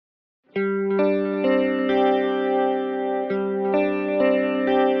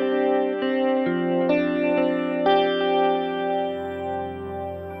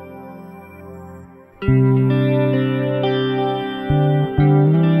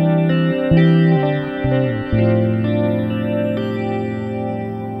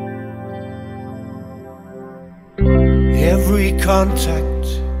Every contact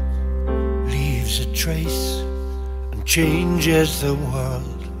leaves a trace and changes the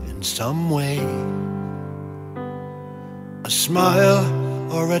world in some way. A smile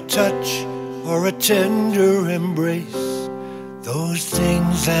or a touch or a tender embrace, those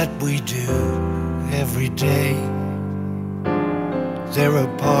things that we do every day. They're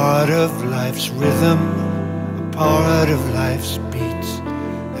a part of life's rhythm, a part of life's beat,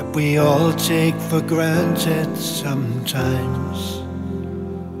 that we all take for granted sometimes.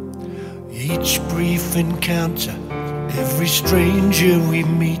 Each brief encounter, every stranger we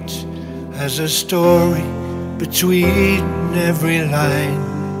meet, has a story between every line.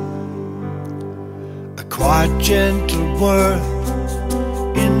 A quiet, gentle word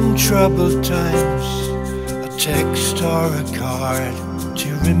in troubled times, a text or a card to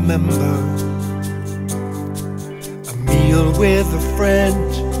remember, a meal with a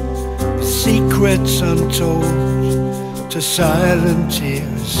friend, secrets untold, to silent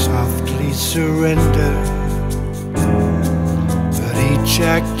tears softly surrender. But each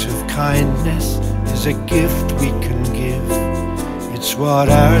act of kindness is a gift we can give. It's what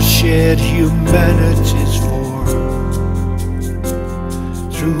our shared humanity's for.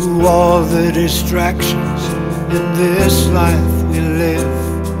 Through all the distractions in this life we live,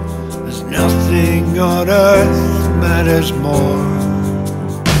 there's nothing on earth matters more.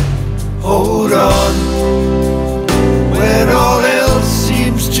 Hold on when all else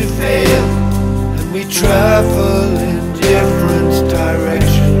seems to fail, and we travel in different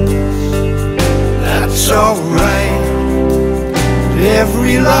directions. That's alright.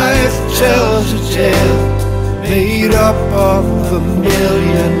 Every life tells a tale made up of a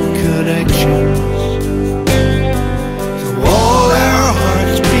million connections. So all our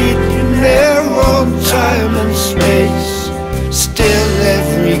hearts beat in their own time and space, still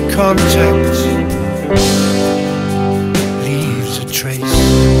every contact leaves a trace.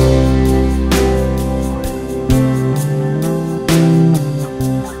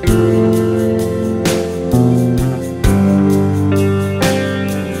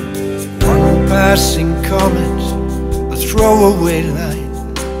 One passing comment, a throwaway line,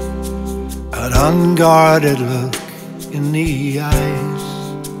 an unguarded look in the eyes,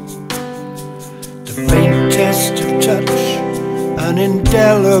 the faint test of touch, an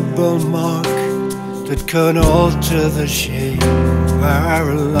indelible mark that can alter the shape of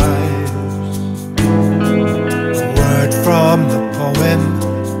our lives. A word from a poem,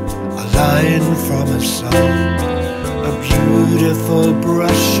 a line from a song, a beautiful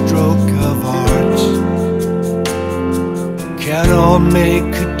brushstroke of art, can all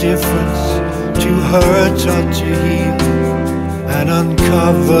make a difference, to hurt or to heal, and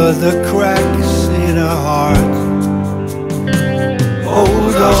uncover the cracks in a heart.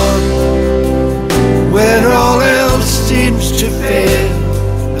 Hold on when all else seems to fail,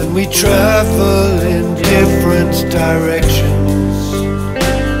 and we travel in different directions.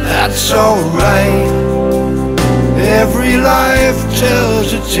 That's alright. Every life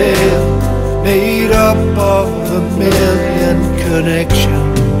tells a tale made up of a million connections.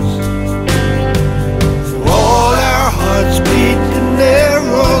 All our hearts beat in their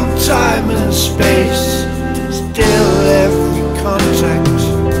own time and space, still every contact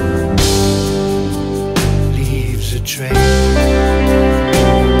leaves a trace.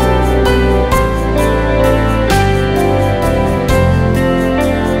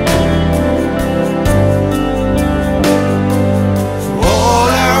 All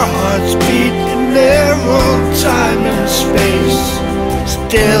our hearts beat in their own time and space,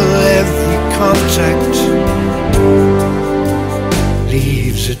 still every contact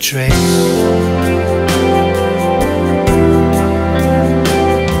leaves a trace.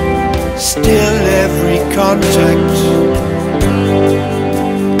 Still every contact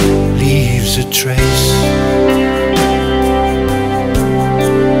leaves a trace.